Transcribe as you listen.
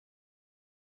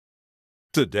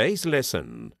Today's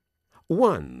lesson.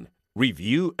 1.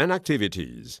 Review and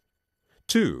activities.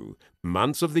 2.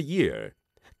 Months of the year.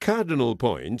 Cardinal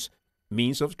points.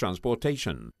 Means of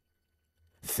transportation.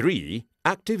 3.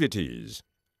 Activities.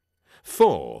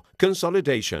 4.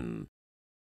 Consolidation.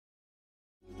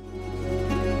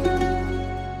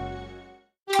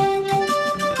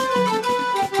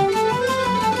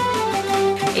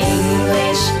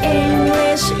 English,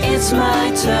 English, it's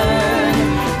my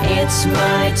turn. It's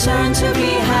my turn to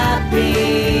be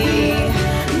happy.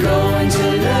 Going to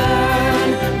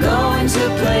learn, going to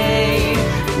play.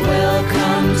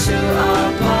 Welcome to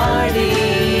our party.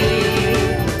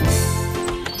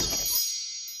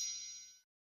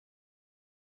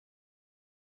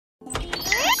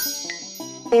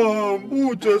 Oh,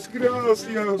 muchas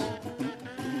gracias.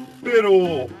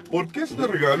 Pero, ¿por qué este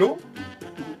regalo?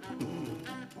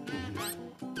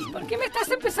 ¿Por qué me estás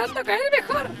empezando a caer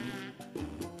mejor?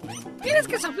 Tienes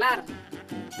que soplar.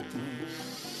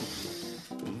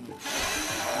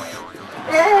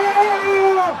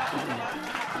 ¡Ah!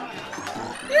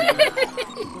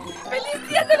 ¡Feliz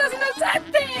Día de los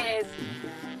Inocentes!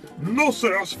 ¡No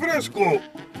seas fresco!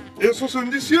 ¡Eso es en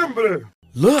diciembre!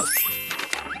 Look!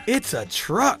 It's a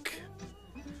truck!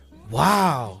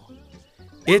 Wow!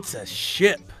 It's a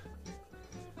ship!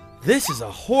 This is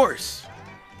a horse!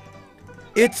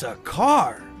 It's a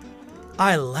car!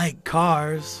 I like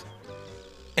cars!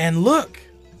 And look!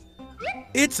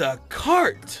 It's a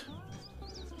cart!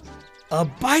 A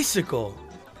bicycle!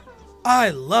 I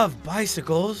love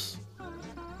bicycles!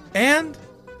 And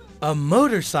a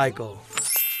motorcycle!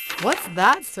 What's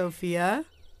that, Sophia?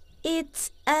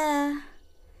 It's how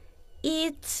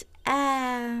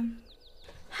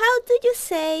do you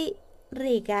say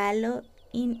regalo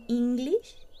in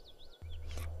English?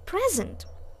 Present.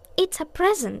 It's a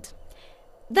present.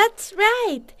 That's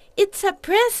right. It's a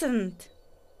present.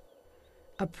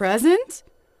 A present?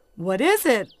 What is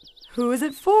it? Who is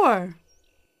it for?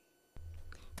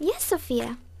 Yes,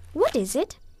 Sophia. What is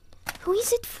it? Who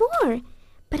is it for?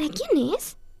 ¿Para quién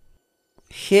es?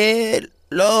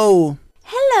 Hello.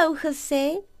 Hello,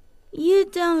 Jose. You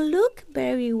don't look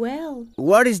very well.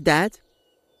 What is that?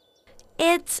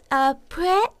 It's a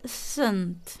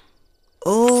present.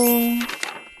 Oh.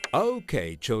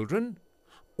 Okay, children.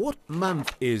 What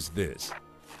month is this?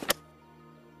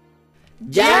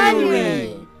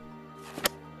 January.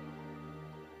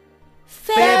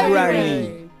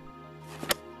 February.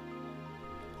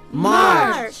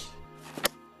 March.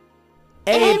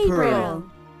 April.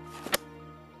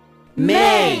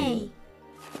 May.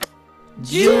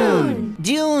 June.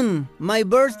 June. My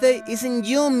birthday is in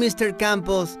June, Mr.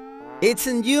 Campos. It's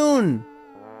in June.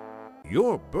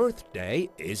 Your birthday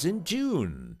is in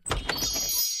June.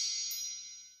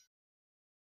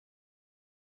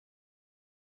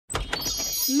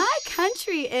 My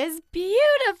country is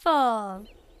beautiful.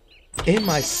 In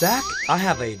my sack, I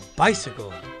have a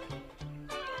bicycle.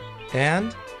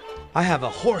 And I have a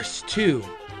horse, too.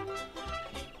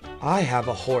 I have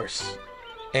a horse.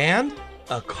 And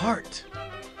a cart.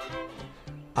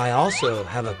 I also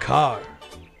have a car.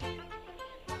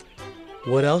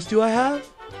 What else do I have?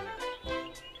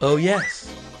 Oh,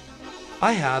 yes.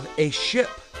 I have a ship.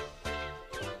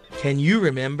 Can you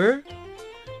remember?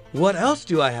 What else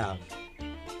do I have?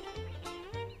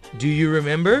 Do you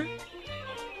remember?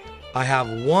 I have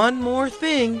one more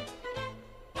thing.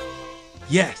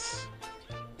 Yes,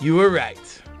 you were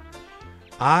right.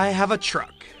 I have a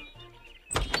truck.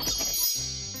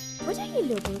 What are you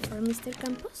looking for, Mr.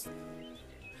 Campos?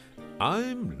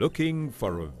 I'm looking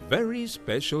for a very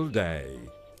special day.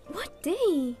 What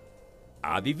day?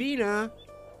 Adivina.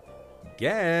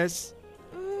 Guess.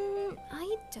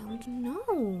 I don't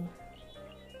know.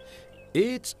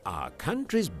 It's our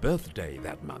country's birthday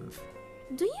that month.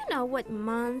 Do you know what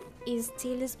month is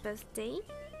Chile's birthday?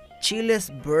 Chile's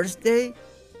birthday?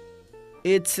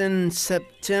 It's in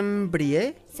September,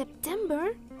 eh?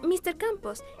 September? Mr.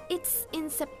 Campos, it's in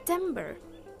September.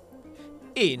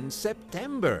 In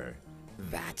September.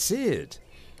 That's it.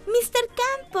 Mr.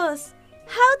 Campos,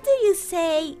 how do you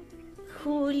say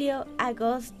julio,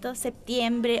 agosto,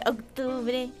 septiembre,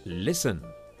 octubre? Listen.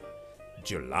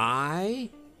 July,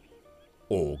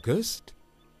 August,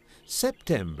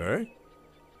 September,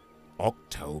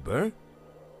 October,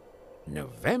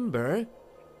 November,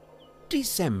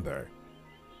 December.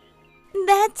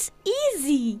 That's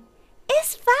easy.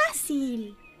 Es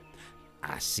fácil.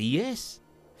 Así es.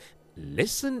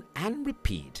 Listen and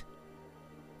repeat.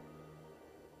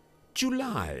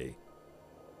 July,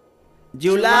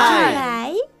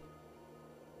 July.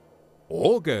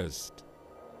 August,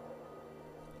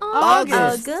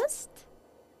 August. August.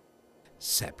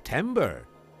 September,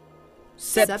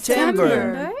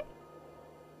 September.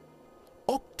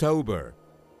 October,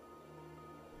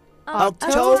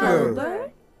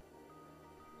 October.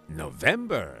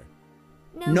 November,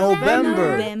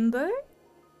 November.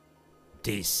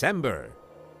 December.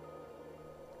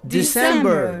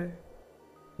 December.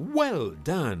 Well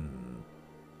done.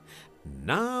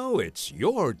 Now it's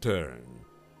your turn.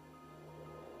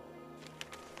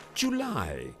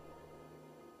 July,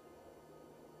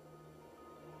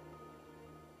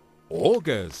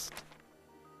 August,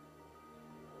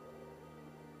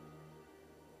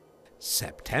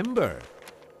 September,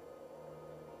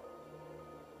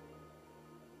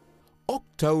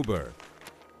 October,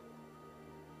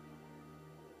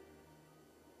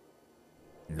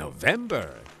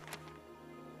 November,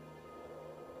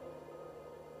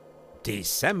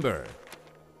 December.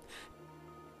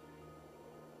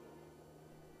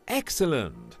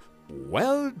 Excellent!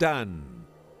 Well done!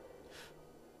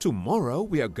 Tomorrow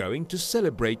we are going to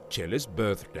celebrate Chile's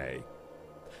birthday.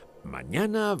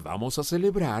 Mañana vamos a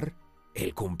celebrar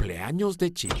el cumpleaños de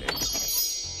Chile.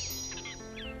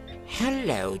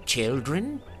 Hello,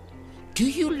 children. Do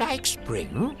you like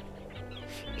spring?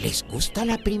 ¿Les gusta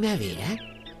la primavera?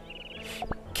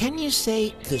 Can you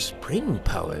say the spring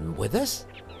poem with us?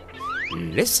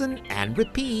 Listen and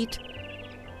repeat.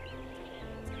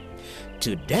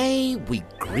 Today we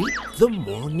greet the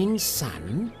morning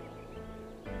sun.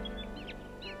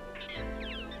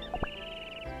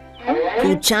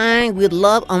 Who shine with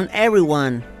love on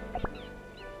everyone.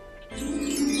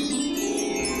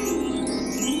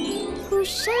 Who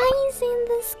shines in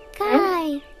the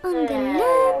sky, on the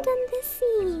land and the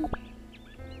sea.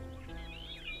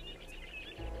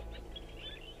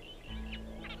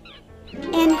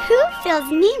 And who fills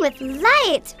me with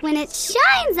light when it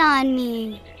shines on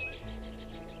me?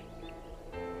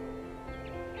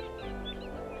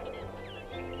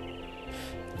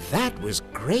 That was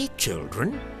great,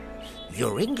 children.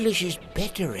 Your English is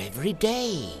better every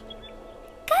day.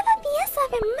 Cada día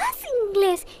sabe más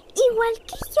inglés, igual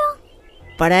que yo.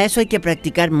 Para eso hay que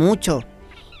practicar mucho.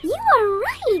 You are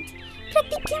right.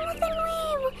 Practiquemos de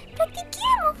nuevo.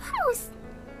 Practiquemos, vamos.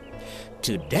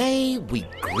 Today we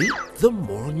greet the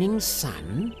morning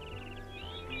sun.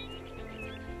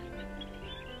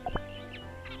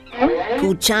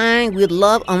 Who shine with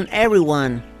love on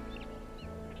everyone.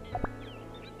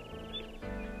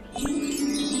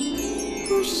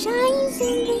 Who shines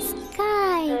in the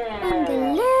sky, on the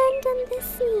land and the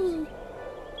sea.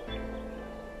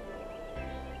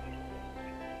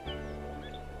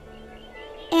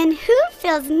 And who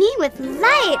fills me with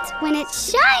light when it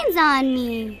shines on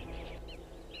me?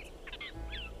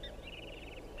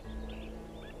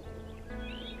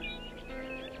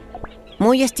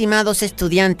 Muy estimados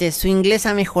estudiantes, su inglés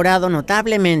ha mejorado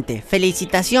notablemente.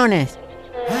 ¡Felicitaciones!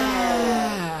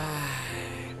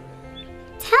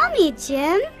 Tell me,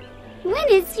 Jim, when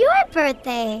is your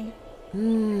birthday?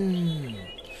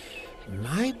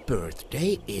 My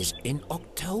birthday is in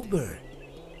October.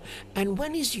 And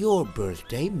when is your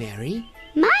birthday, Mary?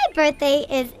 My birthday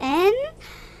is in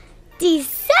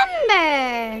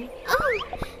December. Oh,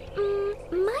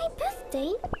 my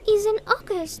birthday is in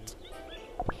August.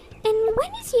 And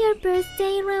when is your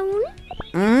birthday, Raúl?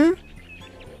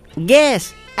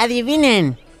 Guess.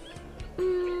 Adivinen.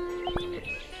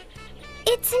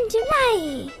 It's in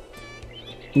July.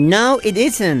 No, it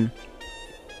isn't.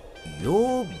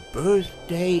 Your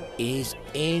birthday is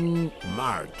in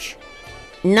March.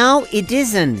 No, it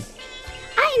isn't.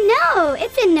 I know.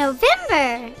 It's in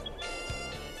November.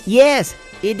 Yes,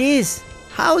 it is.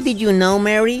 How did you know,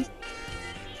 Mary?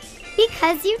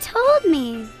 Because you told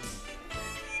me.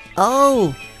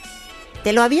 Oh,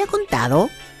 ¿te lo había contado?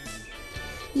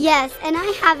 Yes, and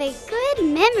I have a good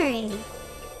memory.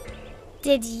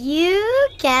 Did you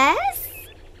guess?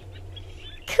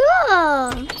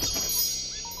 Cool!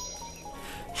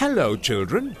 Hello,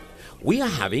 children. We are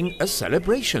having a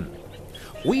celebration.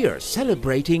 We are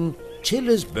celebrating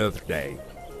Chile's birthday.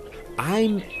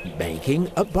 I'm making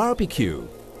a barbecue.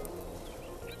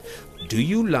 Do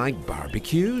you like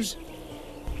barbecues?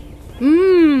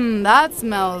 That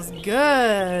smells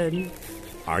good.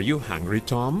 Are you hungry,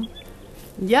 Tom?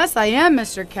 Yes, I am,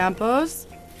 Mr. Campos.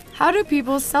 How do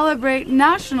people celebrate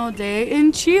National Day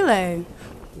in Chile?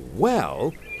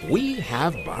 Well, we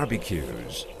have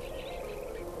barbecues.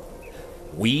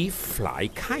 We fly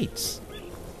kites.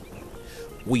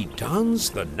 We dance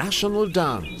the national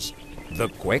dance, the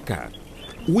cueca.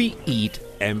 We eat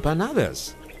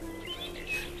empanadas.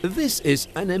 This is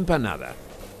an empanada.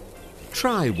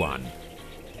 Try one.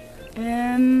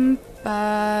 Empanada.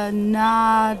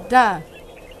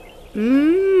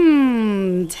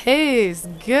 Tastes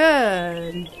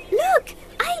good. Look! Look!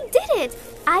 I did it!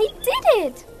 I did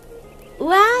it!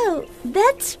 Wow,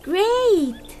 that's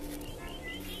great!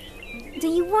 Do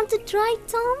you want to try,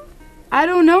 Tom? I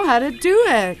don't know how to do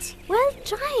it. Well,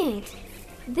 try it.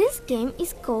 This game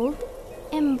is called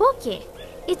Emboque.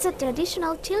 It's a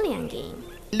traditional Chilean game.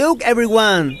 Look,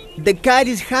 everyone! The kite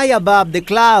is high above the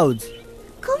clouds.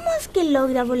 ¿Cómo es que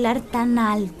logra volar tan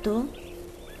alto?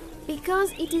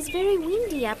 Because it is very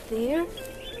windy up there.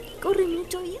 Corre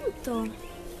mucho viento.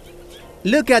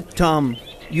 Look at Tom.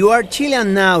 You are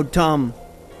Chilean now, Tom.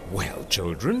 Well,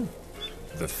 children,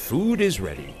 the food is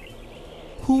ready.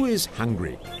 Who is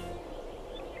hungry?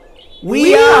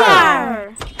 We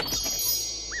are!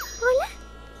 Hola,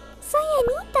 soy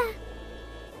Anita.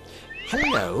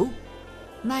 Hello,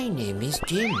 my name is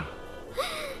Jim.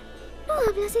 ¿No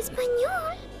hablas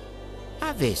español?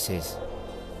 A veces.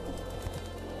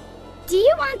 Do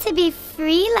you want to be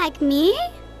free like me?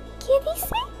 ¿Qué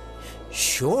dice?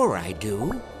 Sure I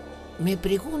do. Me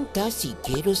pregunta si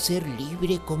quiero ser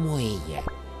libre como ella.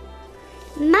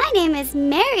 My name is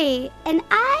Mary, and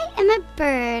I am a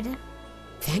bird.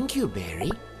 Thank you,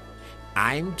 Mary.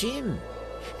 I'm Jim,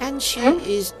 and she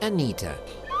is Anita.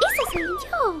 Esa soy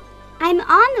yo. I'm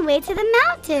on the way to the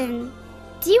mountain.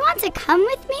 Do you want to come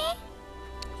with me?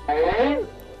 ¿Qué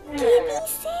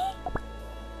dice?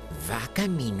 Va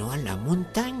camino a la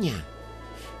montaña.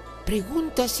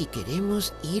 Pregunta si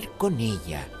queremos ir con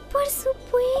ella. Por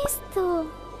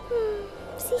supuesto.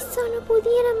 Si solo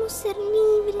pudiéramos ser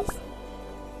libres.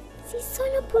 Si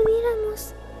solo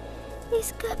pudiéramos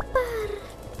escapar.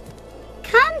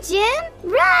 Come, Jim,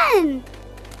 run!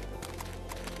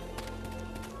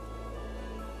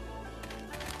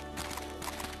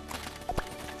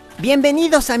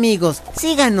 Bienvenidos, amigos.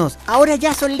 Síganos. Ahora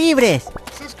ya son libres.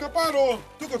 ¡Se escaparon!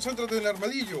 Tú concéntrate en el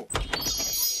armadillo.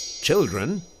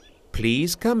 Children,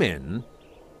 please come in.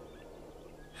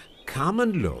 Come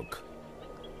and look.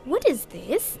 What is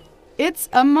this? It's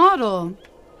a model.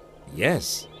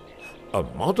 Yes, a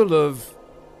model of...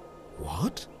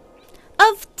 what?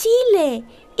 Of Chile.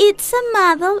 It's a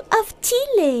model of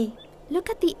Chile. Look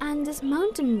at the Andes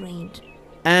mountain range.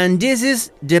 And this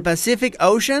is the Pacific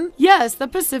Ocean? Yes, the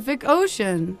Pacific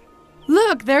Ocean.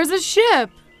 Look, there's a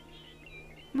ship.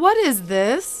 What is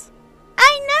this?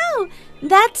 I know.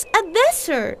 That's a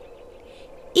desert.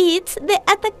 It's the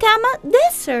Atacama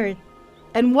Desert.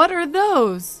 And what are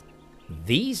those?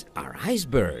 These are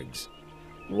icebergs.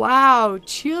 Wow,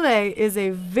 Chile is a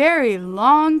very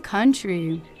long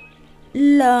country.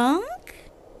 Long?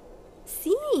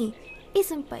 Sí,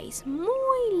 es un país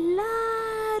muy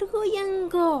largo y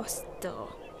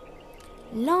angosto.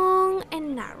 Long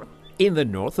and narrow. In the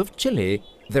north of Chile,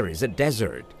 there is a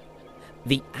desert,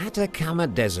 the Atacama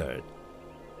Desert.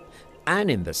 And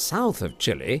in the south of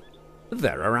Chile,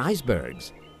 there are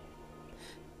icebergs.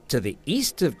 To the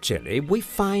east of Chile, we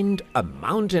find a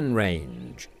mountain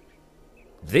range.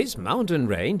 This mountain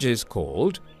range is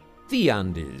called the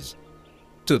Andes.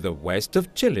 To the west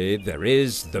of Chile, there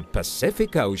is the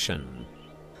Pacific Ocean.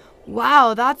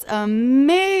 Wow, that's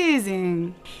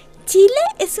amazing. Chile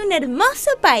es un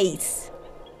hermoso país.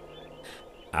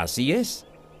 Así es,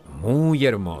 muy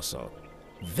hermoso,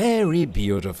 very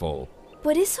beautiful.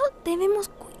 Por eso debemos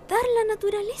cuidar la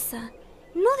naturaleza,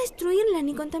 no destruirla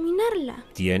ni contaminarla.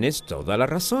 Tienes toda la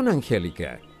razón,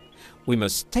 Angélica. We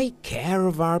must take care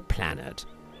of our planet.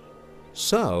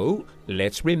 So,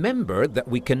 let's remember that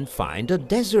we can find a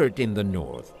desert in the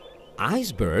north,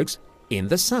 icebergs in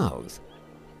the south,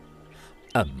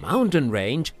 a mountain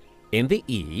range in the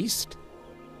east,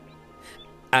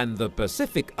 and the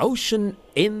Pacific Ocean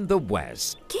in the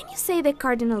west. Can you say the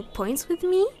cardinal points with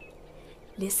me?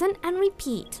 Listen and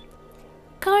repeat.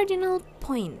 Cardinal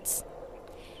points.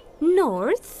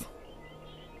 North,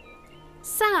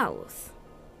 south,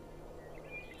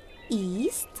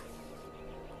 east,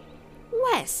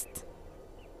 west.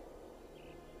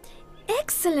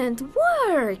 Excellent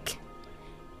work!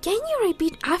 Can you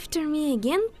repeat after me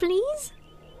again, please?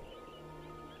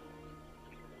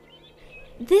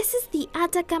 This is the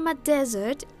Atacama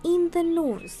Desert in the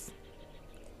north.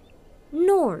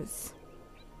 North.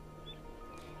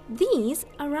 These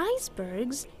are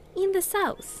icebergs in the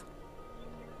south.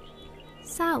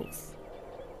 South.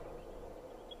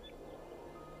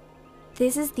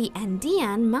 This is the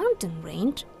Andean mountain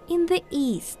range in the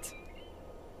east.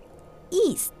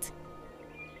 East.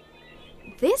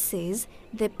 This is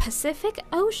the Pacific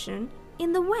Ocean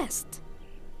in the west.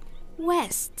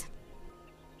 West.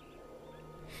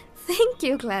 Thank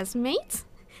you, classmates.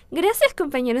 Gracias,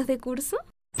 compañeros de curso.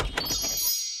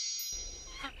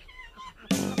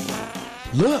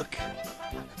 Look,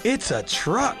 it's a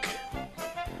truck.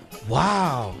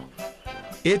 Wow,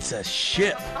 It's a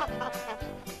ship.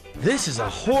 This is a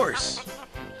horse.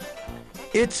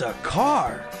 It's a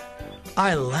car.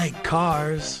 I like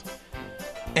cars.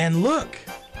 And look,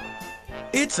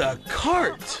 it's a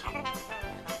cart.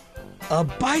 A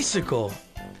bicycle.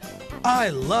 I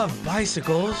love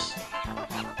bicycles.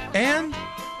 And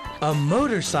a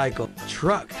motorcycle.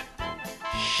 Truck.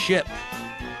 Ship.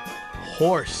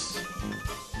 Horse.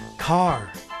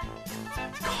 Car.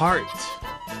 Cart.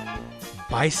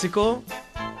 Bicycle.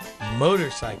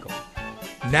 Motorcycle.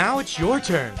 Now it's your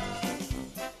turn.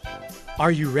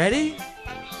 Are you ready?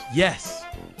 Yes.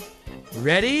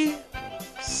 Ready,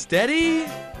 steady,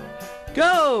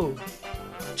 go!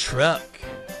 Truck,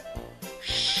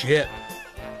 ship,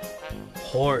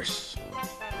 horse,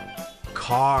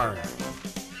 car,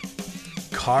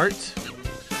 cart,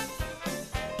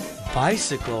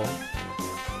 bicycle,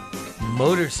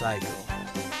 motorcycle.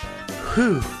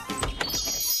 Whew.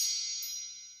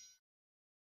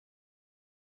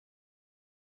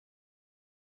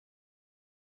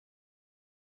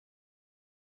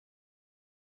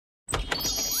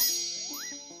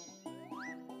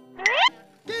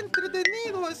 ¡Qué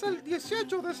entretenido es el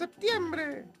 18 de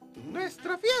septiembre!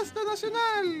 ¡Nuestra fiesta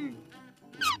nacional!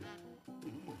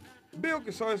 Veo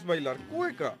que sabes bailar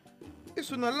cueca.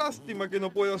 Es una lástima que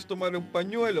no puedas tomar un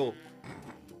pañuelo.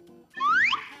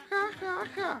 ¡Ja, ja,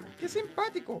 ja! ¡Qué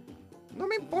simpático! No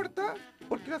me importa,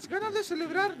 porque las ganas de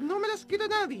celebrar no me las quita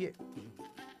nadie.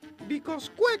 Because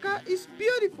cueca is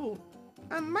beautiful,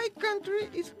 and my country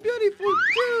is beautiful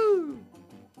too.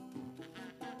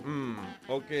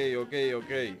 Ok.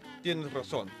 Tienes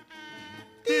razón.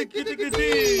 Tiki, tiki,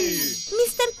 tiki.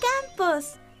 Mr.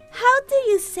 Campos, how do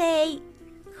you say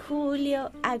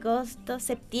julio, agosto,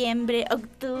 septiembre,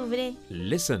 octubre?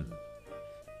 Listen.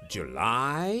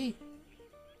 July,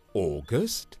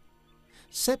 August,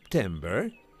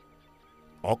 September,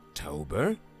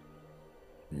 October,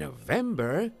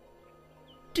 November,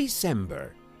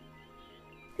 December.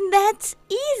 That's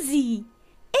easy.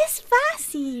 Es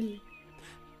fácil.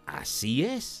 Así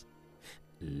es.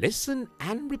 Listen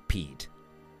and repeat.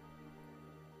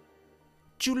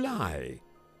 July,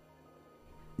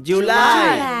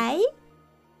 July,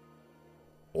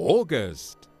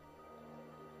 August,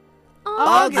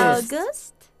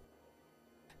 August,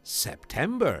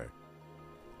 September,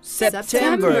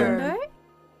 September,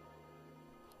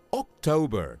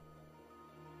 October,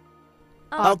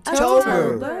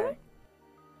 October,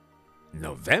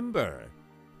 November,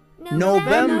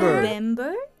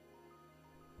 November,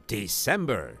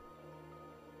 December.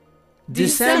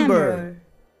 December.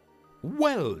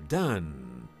 Well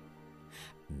done.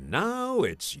 Now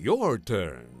it's your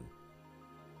turn.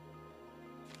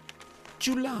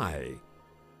 July,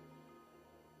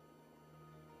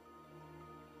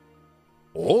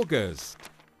 August,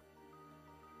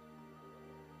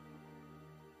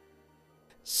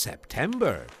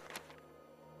 September,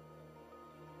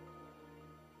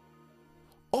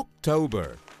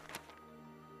 October,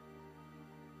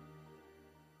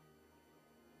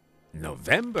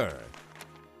 November,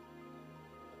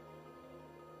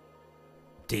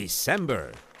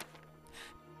 December.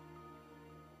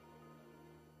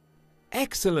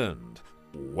 Excellent.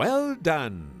 Well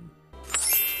done.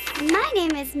 My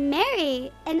name is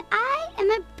Mary, and I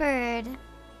am a bird.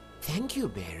 Thank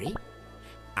you, Mary.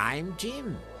 I'm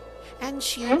Jim, and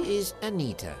she is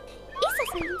Anita. Esa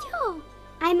soy yo.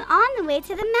 I'm on the way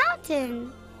to the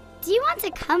mountain. Do you want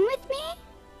to come with me?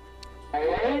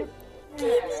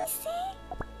 ¿Qué dice?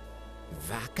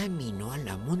 Va camino a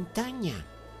la montaña.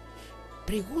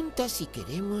 Pregunta si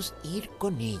queremos ir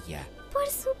con ella. Por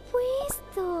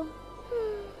supuesto.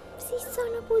 Si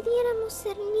solo pudiéramos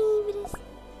ser libres.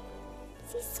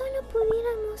 Si solo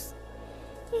pudiéramos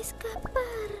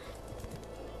escapar.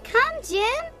 Come,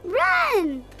 Jim,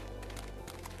 run!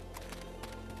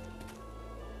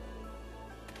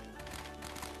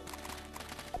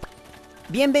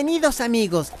 Bienvenidos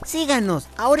amigos, síganos,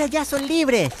 ahora ya son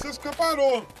libres. ¡Se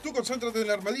escaparon! Tú concéntrate en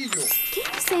el armadillo.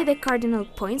 Can you say the cardinal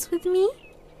points with me?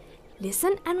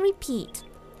 Listen and repeat.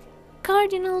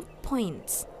 Cardinal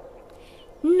points.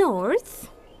 North,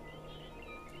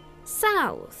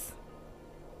 south,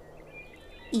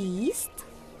 east,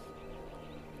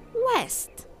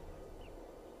 west.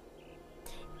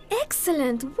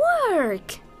 Excellent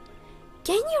work!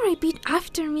 Can you repeat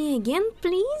after me again,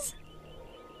 please?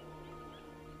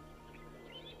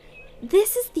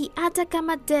 This is the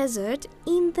Atacama Desert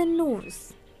in the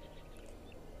north.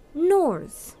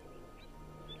 North.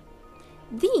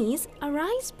 These are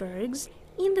icebergs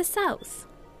in the south.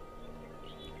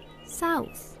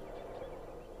 South.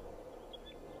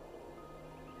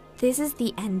 This is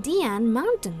the Andean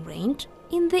mountain range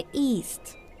in the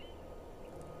east.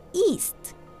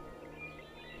 East.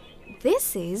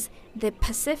 This is the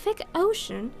Pacific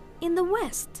Ocean in the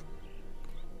west.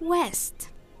 West.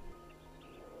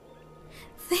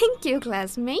 Thank you,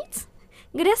 classmates.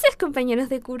 Gracias, compañeros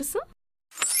de curso.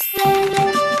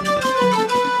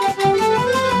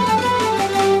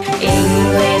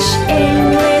 English,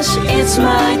 English, it's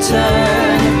my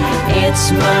turn.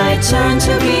 It's my turn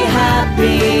to be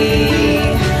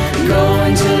happy.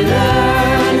 Going to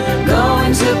learn,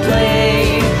 going to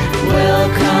play.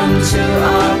 Welcome to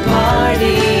our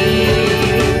party.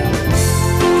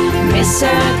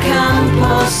 Mr.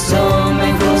 Campos, Tom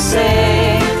and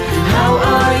Jose, how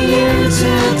are you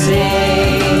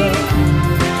today?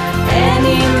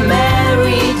 Annie,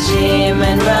 Mary, Jim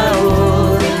and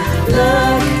Raoul,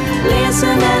 look,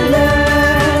 listen and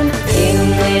learn.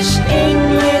 English,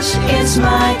 English, it's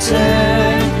my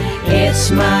turn.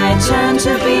 It's my turn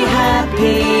to be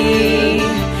happy.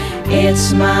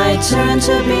 It's my turn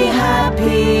to be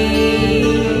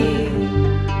happy.